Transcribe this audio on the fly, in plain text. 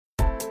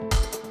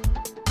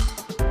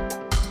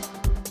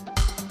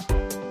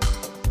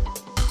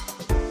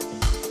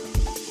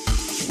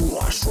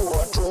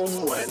说中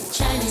文。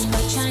Chinese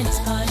pot, Chinese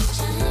pot,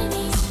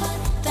 Chinese pot.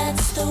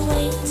 That's the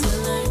way to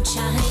learn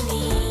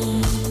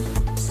Chinese.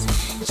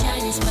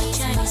 Chinese pot,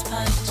 Chinese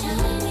pot,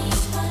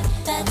 Chinese pot.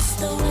 That's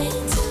the way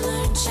to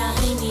learn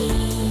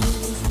Chinese.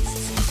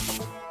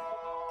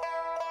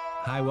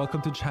 Hi,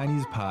 welcome to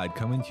Chinese Pod,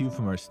 coming to you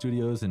from our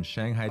studios in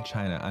Shanghai,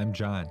 China. I'm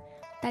John.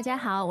 大家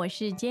好，我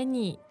是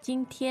Jenny，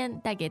 今天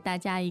带给大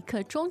家一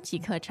课中级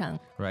课程。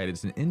Right,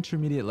 it's an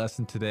intermediate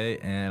lesson today,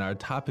 and our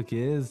topic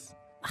is...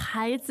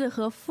 孩子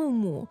和父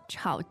母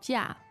吵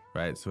架。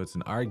Right, so it's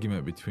an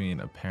argument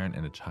between a parent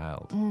and a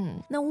child.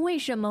 那为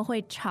什么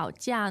会吵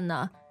架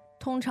呢？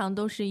通常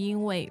都是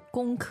因为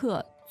功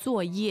课、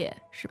作业，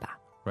是吧？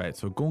 Right,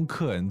 so 功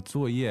课 and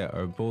作业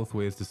are both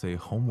ways to say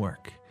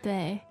homework.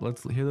 对，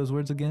 Let's hear those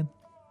words again.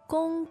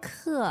 功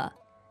课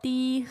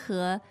第一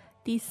和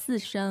第四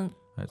声，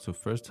 Right, so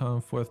first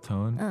tone, fourth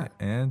tone,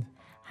 and...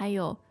 还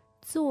有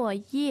作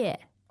业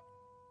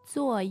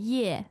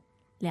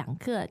两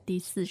个第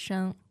四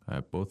声。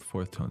Right, both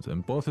fourth tones,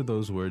 and both of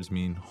those words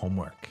mean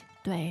homework.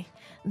 对，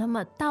那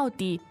么到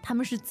底他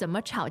们是怎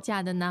么吵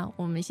架的呢？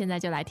我们现在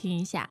就来听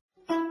一下。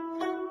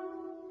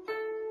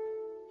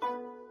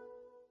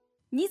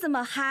你怎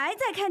么还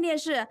在看电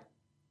视？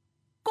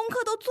功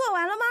课都做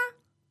完了吗？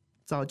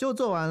早就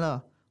做完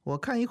了，我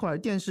看一会儿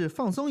电视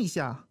放松一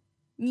下。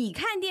你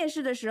看电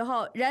视的时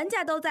候，人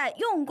家都在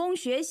用功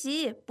学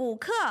习、补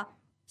课。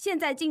现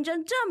在竞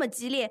争这么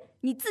激烈，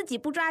你自己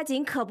不抓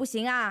紧可不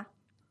行啊！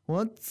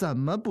我怎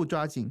么不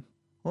抓紧？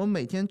我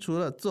每天除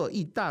了做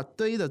一大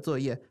堆的作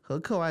业和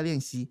课外练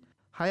习，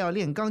还要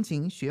练钢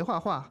琴、学画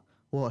画，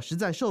我实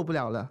在受不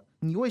了了。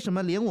你为什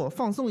么连我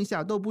放松一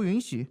下都不允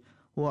许？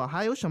我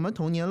还有什么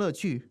童年乐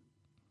趣？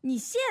你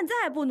现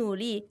在不努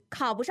力，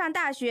考不上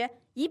大学，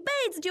一辈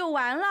子就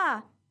完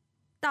了，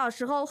到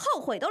时候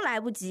后悔都来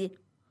不及。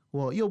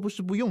我又不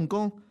是不用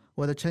功，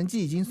我的成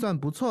绩已经算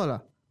不错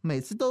了，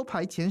每次都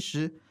排前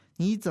10，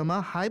你怎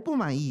么还不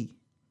满意？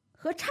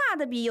和差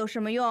的比有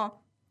什么用？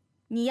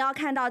你要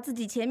看到自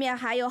己前面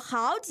还有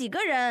好几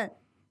个人，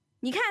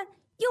你看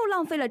又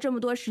浪费了这么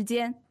多时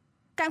间，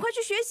赶快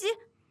去学习。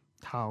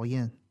讨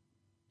厌！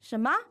什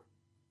么？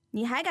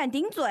你还敢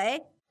顶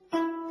嘴？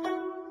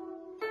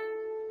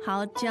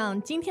好，这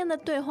样今天的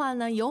对话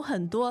呢，有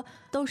很多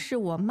都是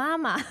我妈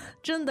妈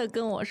真的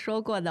跟我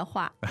说过的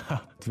话。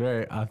It's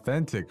very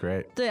authentic,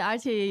 right? 对，而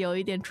且也有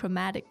一点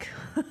traumatic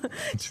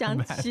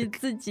想起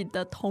自己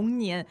的童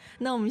年。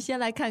那我们先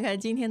来看看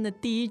今天的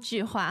第一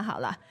句话好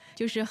了，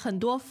就是很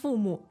多父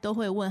母都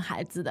会问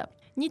孩子的，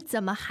你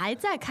怎么还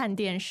在看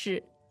电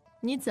视？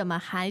你怎么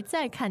还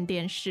在看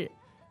电视？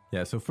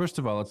 Yeah, so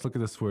first of all, let's look at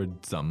this word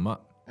怎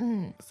么.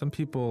 Some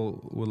people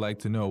would like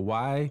to know,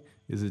 why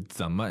is it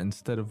怎么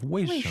instead of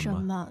为什么？为什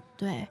么？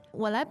对，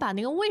我来把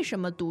那个为什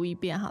么读一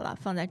遍好了，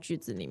放在句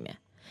子里面。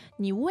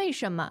你为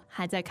什么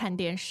还在看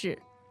电视？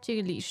这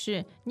个里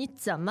是你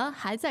怎么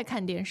还在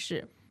看电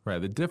视？ Right,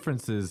 the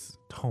difference is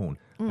tone.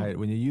 Right,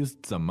 when you use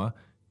怎么,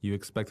 you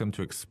expect them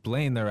to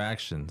explain their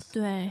actions.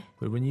 对，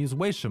 But when you use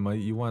为什么,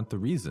 you want the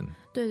reason.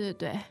 对对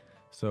对。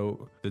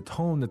 So the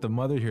tone that the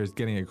mother here is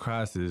getting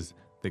across is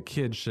the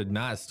kid should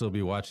not still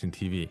be watching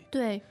TV.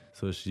 对，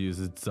 So she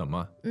uses 怎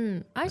么.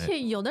 而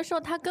且有的时候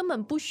他根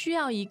本不需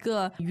要一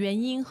个原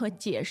因和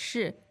解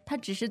释，他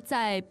只是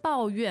在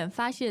抱怨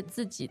发泄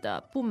自己的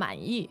不满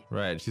意。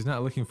 Right, she's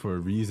not looking for a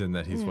reason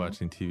that he's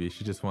watching TV.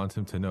 She just wants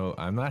him to know,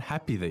 I'm not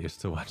happy that you're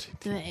still watching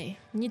TV. 对，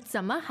你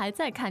怎么还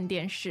在看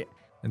电视？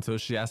 And so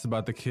she asks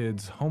about the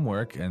kid's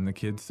homework, and the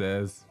kid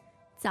says,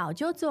 早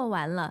就做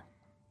完了，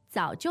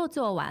早就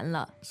做完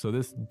了。 so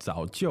this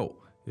早就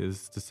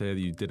is to say that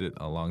you did it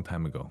a long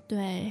time ago.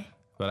 对，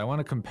 But I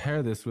want to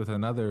compare this with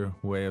another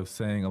way of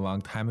saying a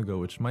long time ago,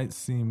 which might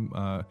seem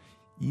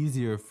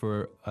easier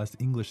for us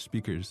English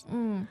speakers.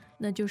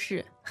 那就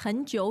是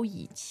很久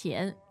以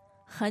前，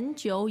很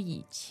久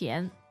以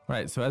前。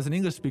 Right, so as an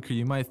English speaker,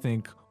 you might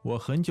think, 我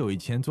很久以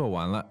前做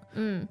完了.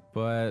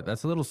 But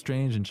that's a little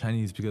strange in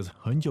Chinese because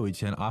很久以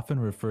前 often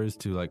refers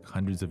to like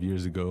hundreds of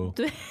years ago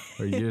对，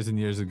 or years and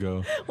years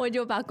ago. 我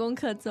就把功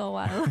课做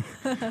完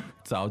了。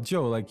早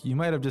就, like you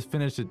might have just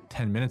finished it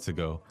 10 minutes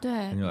ago. 对，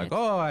 And you're like,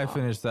 oh, I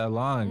finished that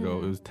long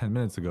ago. It was 10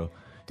 minutes ago.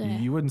 对。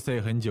 You wouldn't say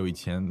很久以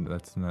前.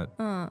 That's not.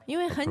 因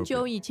为很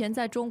久以前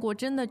在中国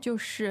真的就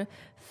是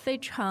非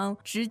常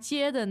直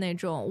接的那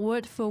种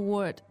word for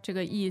word 这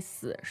个意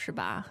思是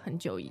吧？很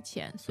久以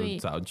前，所 So 以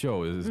早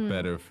就 is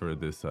better for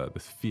this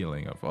this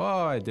feeling of,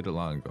 oh, I did it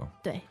long ago.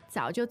 对，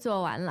早就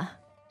做完了。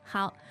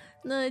好，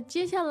那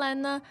接下来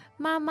呢，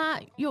妈妈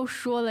又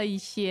说了一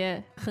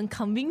些很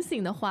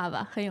convincing 的话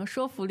吧，很有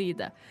说服力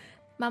的。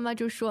妈妈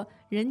就说，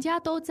人家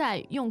都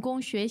在用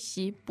功学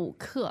习补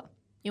课，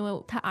因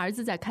为他儿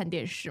子在看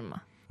电视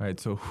嘛。All right,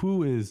 so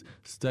who is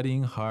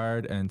studying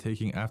hard and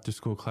taking after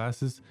school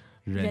classes?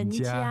 人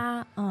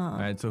家， All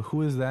right, so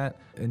who is that?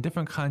 In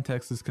different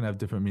contexts, this can have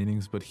different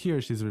meanings, but here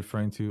she's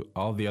referring to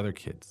all the other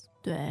kids.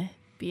 对，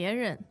别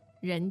人，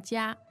人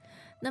家。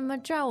那么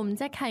这儿我们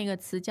再看一个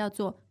词，叫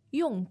做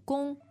用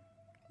功，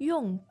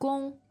用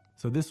功，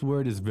 So this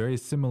word is very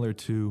similar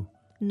to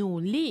努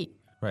力，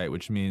 Right,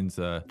 which means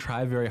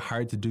try very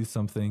hard to do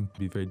something,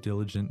 be very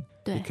diligent.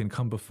 对。 It can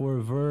come before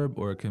a verb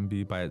or it can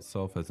be by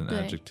itself as an 对。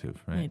 adjective,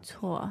 没 right?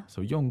 错。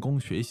 So 用功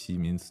学习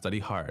means study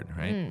hard,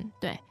 right?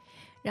 对。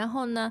然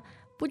后呢，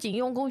不仅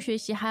用功学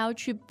习，还要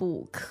去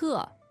补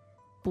课。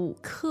补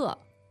课。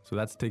 So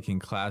that's taking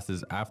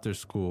classes after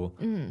school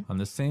on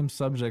the same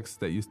subjects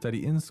that you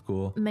study in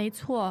school, 没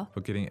错。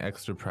 but getting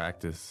extra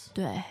practice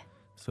对。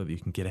 so that you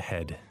can get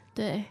ahead.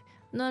 对。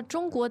那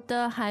中国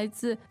的孩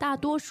子大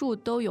多数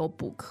都有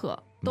补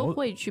课，都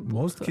会去补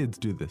Most 课。 kids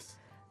do this.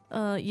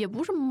 也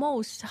不是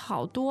most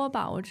好多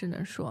吧，我只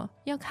能说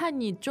要看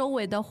你周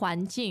围的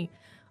环境。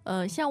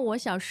像我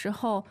小时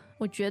候，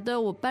我觉得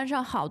我班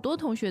上好多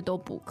同学都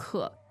补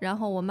课，然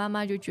后我妈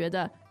妈就觉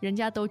得人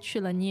家都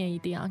去了，你也一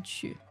定要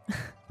去。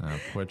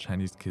Poor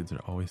Chinese kids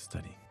are always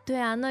studying. 对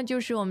啊，那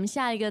就是我们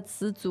下一个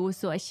词组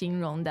所形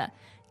容的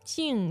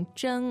竞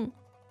争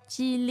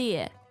激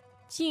烈。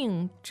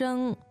竞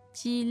争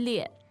激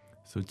烈。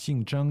 So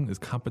竞争 is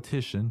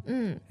competition,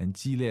 and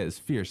激烈 is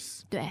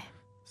fierce. 对，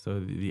 So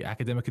the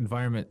academic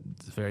environment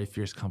is very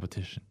fierce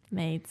competition.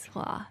 没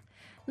错。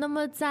那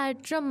么在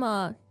这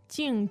么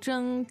竞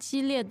争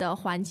激烈的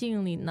环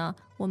境里呢，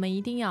我们一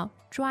定要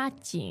抓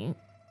紧，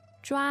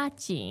抓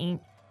紧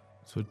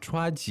So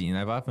抓紧,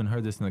 I've often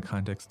heard this in the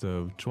context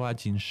of 抓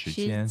紧时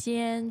间. 时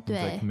间。 It's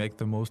对 like，make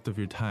the most of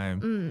your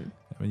time.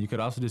 I mean, you could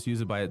also just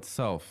use it by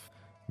itself,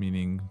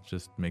 meaning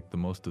just make the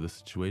most of the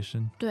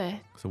situation. 对，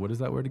 So what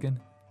is that word again?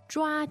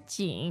 抓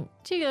紧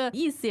这个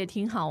意思也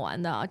挺好玩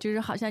的啊，就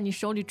是好像你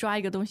手里抓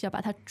一个东西，要把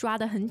它抓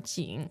得很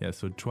紧。 Yeah,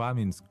 so 抓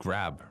means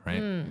grab,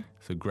 right?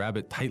 So grab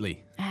it tightly.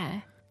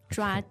 哎，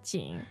抓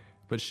紧。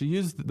 But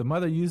the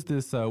mother used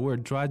this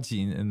word 抓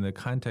紧 in the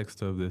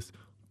context of this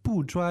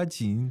不抓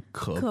紧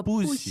可可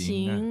不不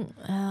行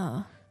啊。行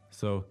啊！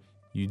 So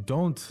you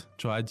don't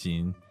抓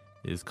紧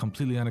is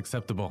completely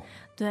unacceptable.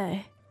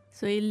 对，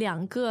所以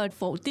两个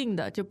否定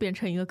的就变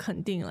成一个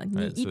肯定了，你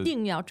Right, 一 so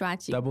定要抓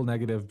紧。 Double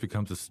negative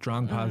becomes a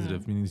strong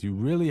positive, meaning you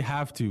really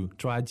have to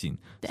抓紧.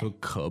 So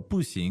可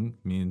不行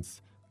means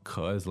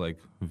可 is like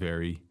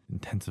very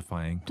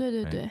intensifying. 对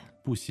对 right? 对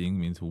不行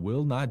means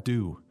will not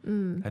do.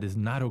 That is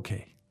not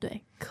okay.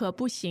 对，可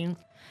不行。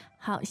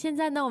好，现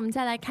在呢，我们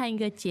再来看一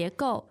个结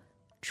构，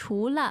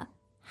除了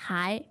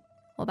还，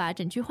我把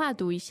整句话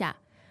读一下。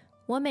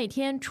我每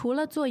天除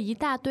了做一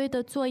大堆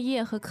的作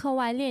业和课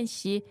外练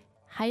习，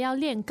还要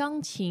练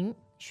钢琴、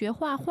学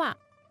画画。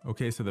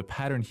 Okay, so the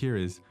pattern here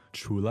is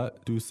除了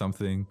do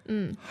something,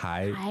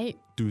 还还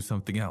do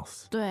something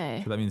else.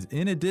 对 So，that means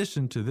in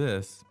addition to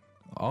this,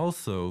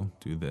 also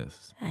do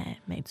this. 哎，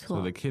没 So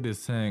错 the，kid is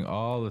saying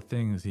all the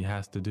things he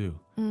has to do.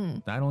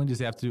 Not only does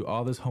he have to do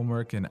all this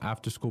homework and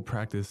after school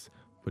practice,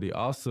 but he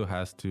also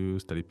has to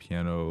study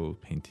piano,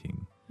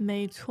 painting.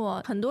 没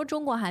错，很多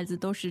中国孩子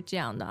都是这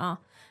样的啊，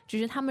就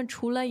是他们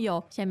除了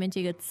有下面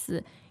这个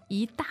词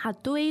一大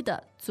堆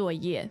的作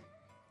业，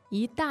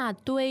一大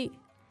堆，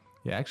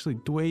 Yeah, actually,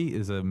 堆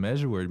is a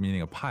measure word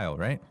meaning a pile,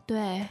 right?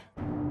 对。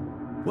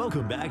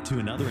 Welcome back to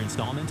another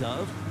installment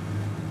of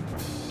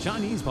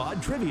Chinese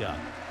Pod Trivia.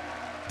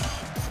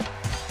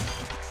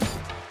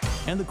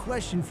 And the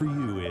question for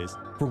you is,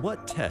 for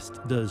what test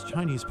does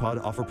Chinese Pod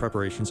offer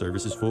preparation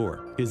services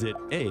for? Is it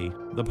A,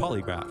 the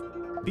polygraph,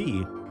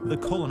 B, the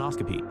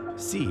colonoscopy,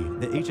 C,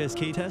 the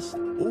HSK test,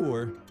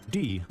 or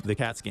D, the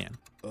CAT scan?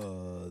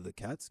 The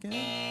CAT scan?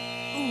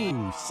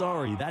 Ooh,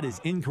 sorry, that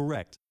is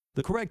incorrect.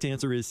 The correct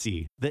answer is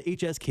C, the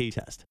HSK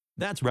test.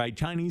 That's right,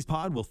 Chinese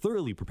Pod will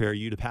thoroughly prepare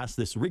you to pass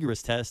this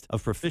rigorous test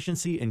of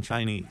proficiency in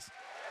Chinese.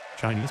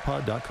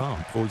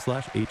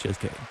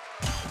 ChinesePod.com/HSK.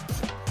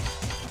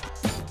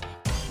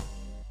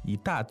 一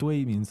大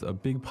堆 means a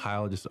big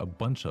pile, just a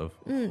bunch of,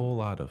 a whole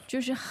lot of.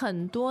 就是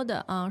很多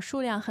的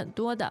数量很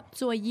多的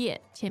作业，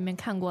前面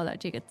看过了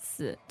这个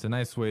词， It's a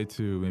nice way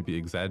to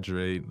maybe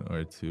exaggerate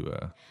or to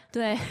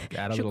对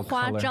add a 是 little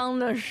夸 color. 张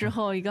的时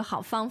候一个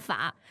好方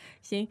法。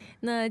行，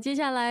那接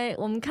下来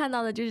我们看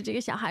到的就是这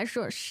个小孩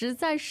说实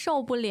在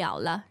受不了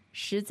了，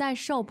实在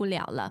受不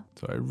了了。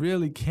 So I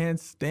really can't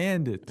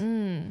stand it.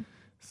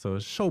 So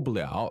受不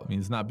了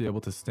means not be able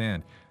to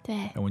stand. 对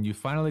And when you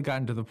finally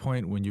gotten to the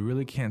point when you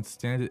really can't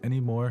stand it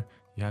anymore,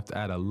 you have to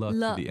add a 了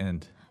了 to the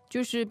end.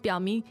 就是表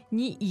明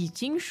你已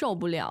经受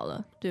不了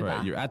了，对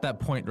吧 Right, you're at that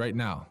point right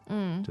now.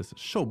 Just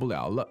受不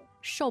了了。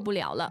受不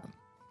了了。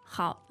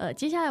好，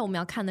接下来我们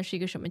要看的是一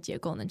个什么结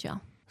构呢？这样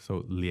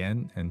So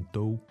连 and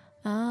都。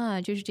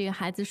啊，就是这个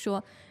孩子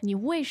说：“你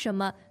为什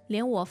么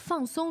连我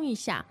放松一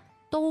下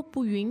都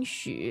不允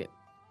许？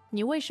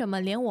你为什么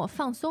连我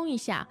放松一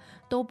下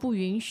都不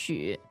允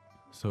许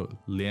So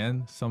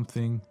连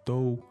something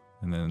都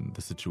and then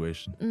the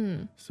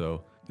situation.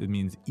 So it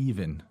means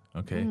even,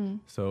 okay?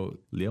 So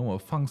连我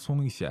放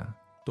松一下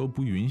都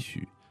不允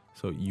许.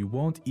 So you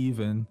won't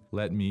even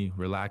let me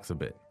relax a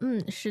bit.？”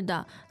 是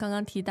的，刚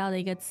刚提到的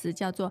一个词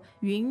叫做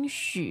“允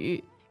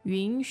许”，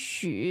允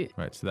许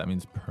Right, so that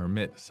means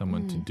permit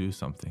someone to do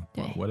something.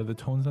 对。 What are the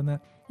tones on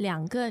that?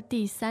 两个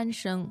第三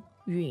声，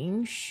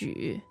允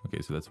许。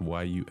 Okay, so that's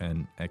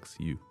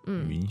Y-U-N-X-U.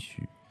 允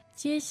许.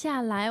接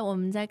下来我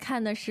们再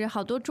看的是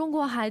好多中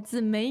国孩子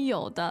没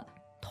有的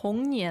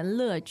童年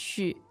乐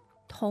趣。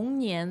童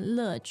年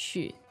乐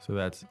趣。 So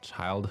that's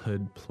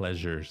childhood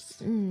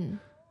pleasures. 嗯，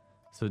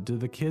 So do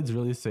the kids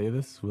really say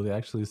this? Will they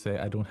actually say,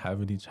 I don't have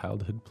any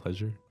childhood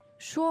pleasure?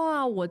 说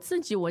啊，我自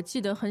己我记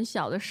得很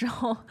小的时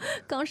候，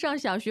刚上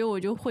小学我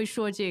就会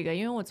说这个，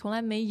因为我从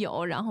来没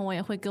有，然后我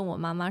也会跟我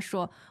妈妈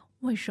说，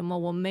为什么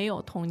我没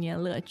有童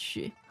年乐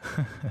趣？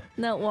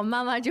那我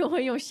妈妈就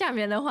会用下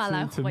面的话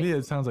来 To 回。 me,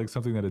 it sounds like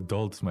something that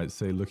adults might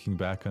say looking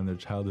back on their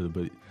childhood,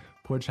 but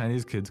poor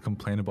Chinese kids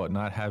complain about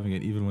not having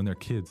it even when they're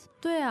kids.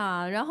 对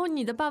啊，然后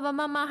你的爸爸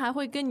妈妈还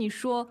会跟你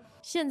说，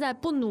现在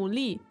不努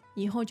力，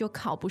以后就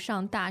考不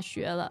上大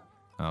学了。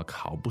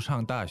考不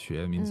上大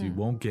学 means you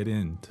won't get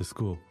into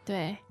school.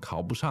 对，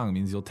考不上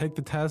means you'll take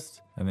the test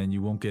and then you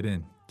won't get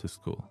into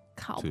school.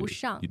 考不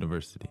上。 To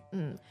university.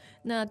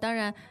 那当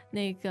然，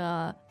那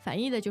个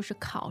反义的就是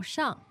考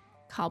上，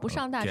考不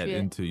上大 Get 学，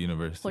 into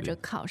university. 或者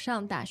考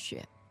上大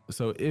学。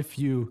 So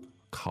if you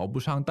考不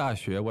上大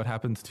学, what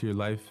happens to your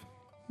life?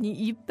 你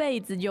一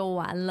辈子就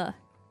完了，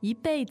一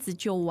辈子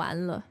就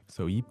完了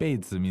So 一辈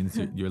子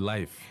means your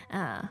life.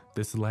 啊！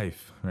 This life,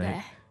 对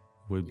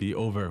right?，would be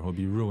over, would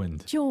be ruined.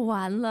 就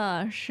完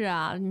了。是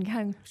啊，你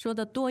看说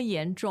的多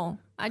严重，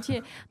而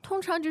且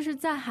通常就是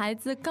在孩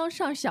子刚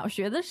上小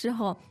学的时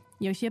候，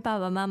有些爸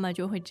爸妈妈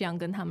就会这样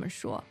跟他们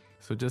说。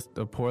 So just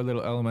a poor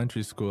little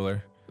elementary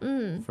schooler,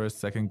 嗯， first,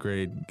 second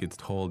grade, gets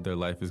told their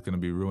life is going to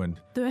be ruined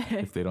对，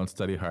 if they don't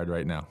study hard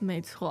right now.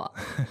 没错，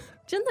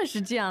真的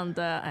是这样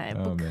的，哎，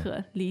不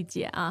可理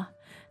解啊。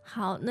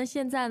好，那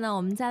现在呢，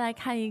我们再来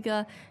看一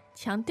个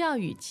强调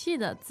语气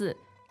的字，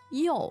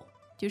又，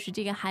就是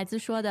这个孩子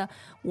说的，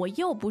我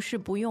又不是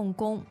不用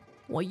功，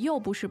我又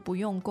不是不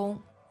用功。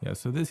 Yeah,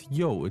 so this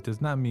yo, it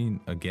does not mean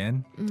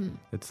again.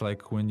 It's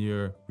like when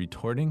you're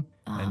retorting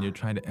and you're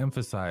trying to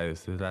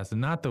emphasize that that's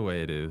not the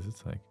way it is.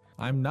 It's like,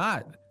 I'm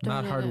not 对，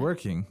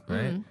 hardworking,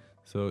 right?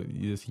 So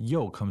this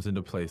yo comes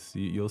into place.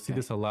 You'll see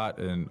this a lot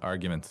in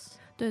arguments,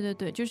 对对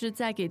对，就是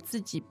在给自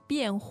己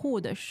辩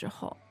护的时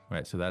候，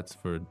 right? So that's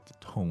for the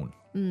tone.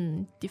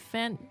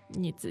 defend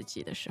你自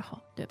己的时候，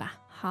对吧？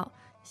好，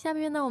下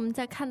面呢，我们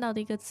再看到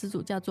的一个词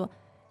组叫做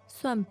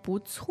算不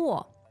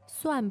错，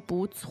算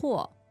不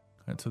错。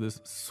 Right, so this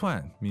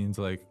算 means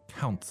like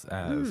counts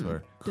as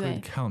or 对。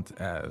 could count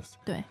as.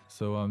 对，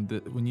 So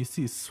when you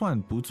see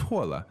算不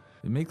错了,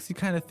 it makes you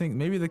kind of think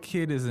maybe the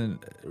kid isn't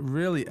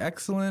really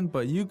excellent,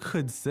 but you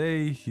could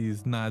say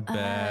he's not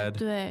哎 bad.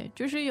 对，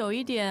就是有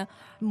一点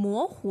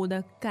模糊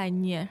的概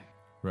念，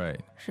 Right.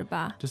 是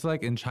吧？ Just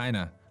like in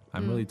China,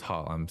 I'm really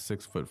tall. I'm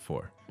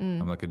 6'4".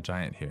 I'm like a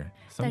giant here.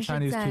 Some 但是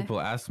Chinese 在- people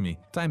ask me,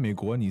 在美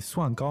国你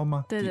算高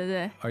吗?对对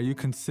对， Are you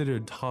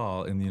considered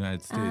tall in the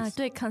United 啊， States?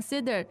 对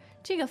 ，consider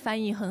这个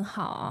翻译很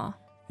好啊。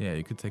 Yeah,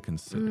 you could say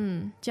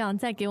consider. 这样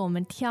再给我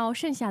们挑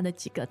剩下的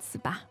几个词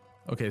吧。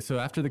 Okay, so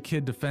after the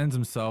kid defends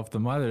himself, the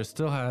mother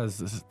still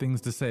has things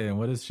to say. And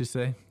what does she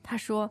say? 他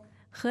说：“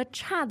和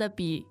差的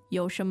比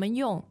有什么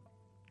用？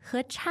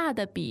和差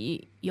的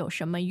比有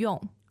什么用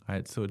All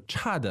right, so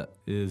差的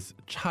is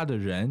差的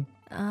人,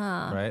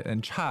啊？ right?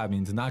 And 差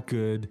means not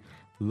good,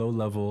 low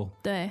level.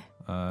 对，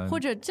或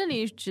者这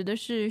里指的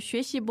是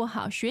学习不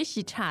好、学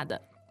习差的。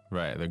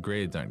 Right, the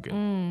grades aren't good.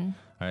 All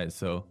right,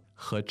 so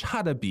和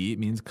差的比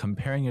means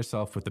comparing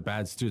yourself with the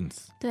bad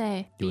students.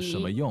 对，有什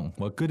么用?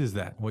 What good is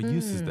that? What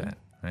use is that?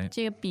 Right?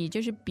 这个比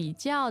就是比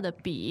较的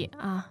比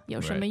啊，有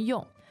什么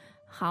用？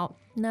好，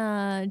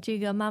那这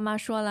个妈妈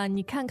说了，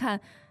你看看，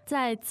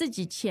在自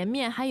己前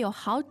面还有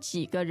好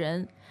几个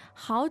人，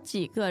好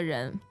几个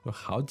人，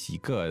好几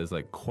个 is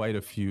like quite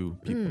a few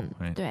people,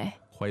 right? 对，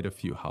 Quite a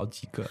few, 好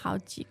几个. 好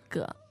几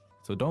个。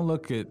 So don't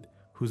look at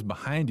who's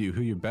behind you,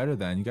 who you're better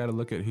than. You got to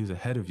look at who's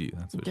ahead of you.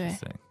 That's what 对 she's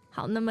saying.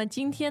 好，那么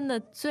今天的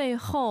最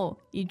后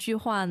一句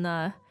话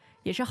呢，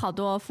也是好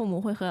多父母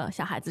会和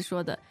小孩子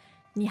说的：“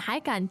你还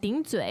敢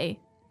顶嘴？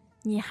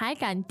你还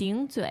敢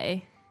顶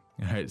嘴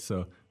All right,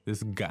 so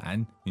this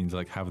敢 means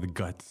like have the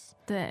guts,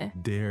 对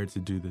dare to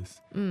do this.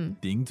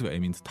 顶嘴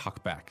means talk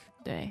back.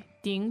 对，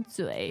顶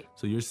嘴。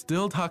 So you're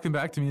still talking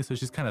back to me, so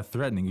she's kind of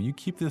threatening. You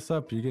keep this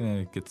up, you're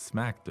gonna get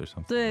smacked or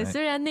something. 对， right?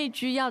 虽然那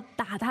句要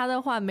打他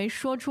的话没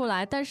说出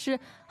来，但是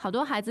好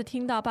多孩子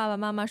听到爸爸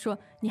妈妈说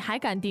“你还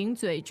敢顶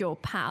嘴”就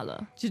怕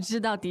了，就知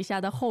道底下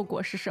的后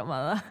果是什么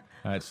了。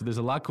 All right, so there's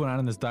a lot going on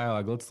in this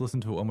dialogue. Let's listen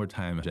to it one more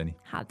time, Jenny.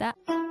 好的，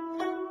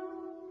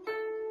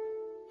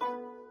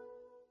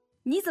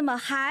你怎么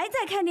还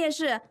在看电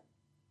视？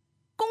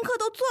功课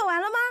都做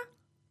完了吗？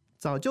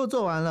早就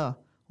做完了，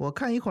我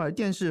看一会儿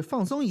电视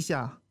放松一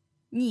下。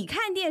你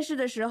看电视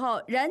的时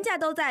候，人家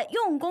都在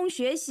用功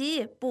学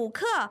习、补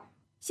课。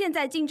现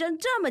在竞争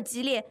这么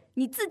激烈，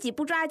你自己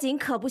不抓紧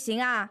可不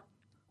行啊！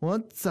我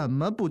怎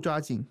么不抓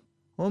紧？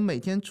我每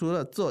天除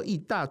了做一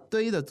大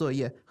堆的作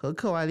业和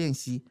课外练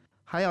习，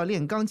还要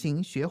练钢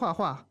琴、学画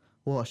画，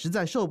我实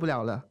在受不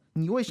了了。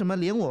你为什么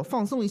连我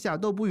放松一下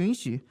都不允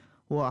许？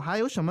我还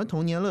有什么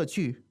童年乐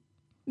趣？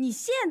你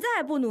现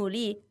在不努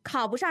力，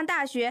考不上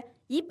大学，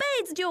一辈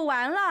子就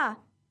完了，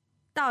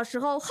到时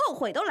候后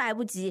悔都来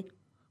不及。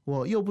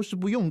我又不是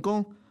不用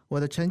功，我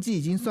的成绩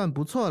已经算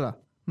不错了，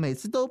每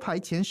次都排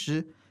前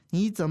10，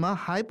你怎么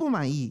还不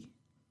满意？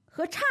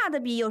和差的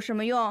比有什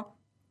么用？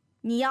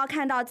你要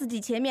看到自己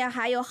前面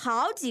还有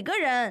好几个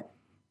人。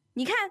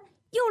你看，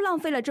又浪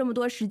费了这么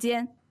多时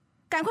间，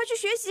赶快去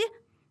学习。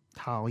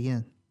讨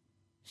厌！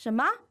什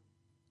么？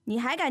你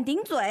还敢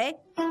顶嘴？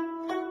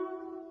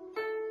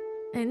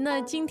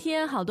那今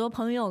天好多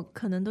朋友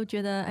可能都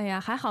觉得，哎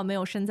呀，还好没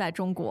有生在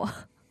中国，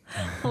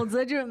否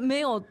则就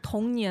没有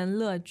童年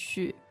乐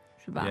趣，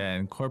是吧？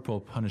 Yeah, and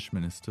corporal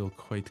punishment is still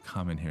quite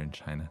common here in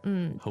China.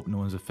 Hope no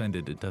one's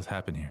offended. It does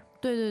happen here.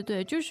 对对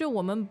对，就是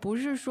我们不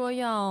是说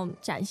要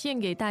展现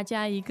给大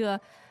家一个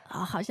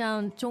好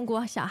像中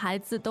国小孩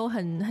子都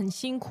很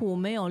辛苦，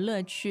没有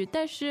乐趣，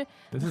但是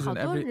This is 好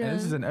多人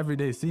this is an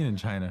everyday scene in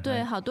China.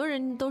 对， right? 好多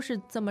人都是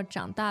这么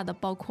长大的，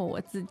包括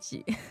我自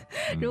己。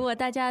如果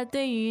大家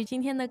对于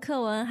今天的课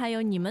文，还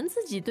有你们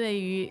自己对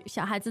于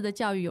小孩子的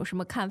教育有什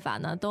么看法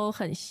呢？都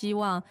很希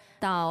望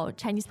到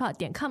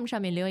ChinesePod.com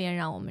上面留言，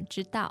让我们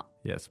知道。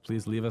Yes,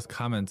 please leave us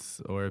comments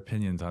or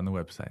opinions on the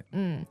website.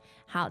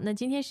 好，那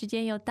今天时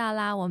间又到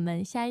啦，我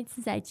们下一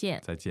次再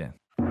见。再见。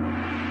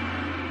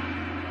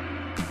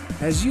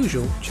As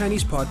usual,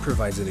 ChinesePod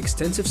provides an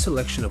extensive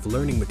selection of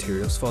learning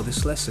materials for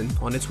this lesson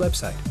on its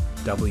website,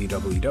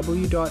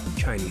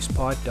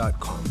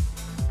 www.chinesepod.com.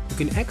 You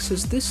can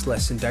access this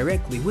lesson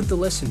directly with the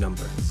lesson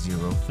number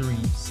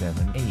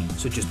 0378.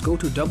 So just go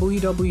to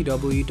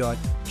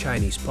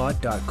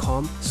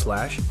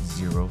www.chinesepod.com/0378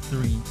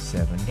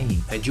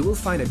 0378. and you will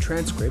find a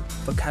transcript,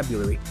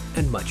 vocabulary,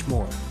 and much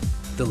more.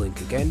 The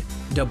link again,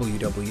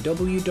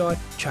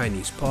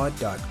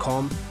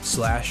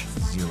 www.chinesepod.com/0378.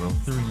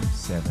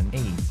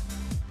 0378.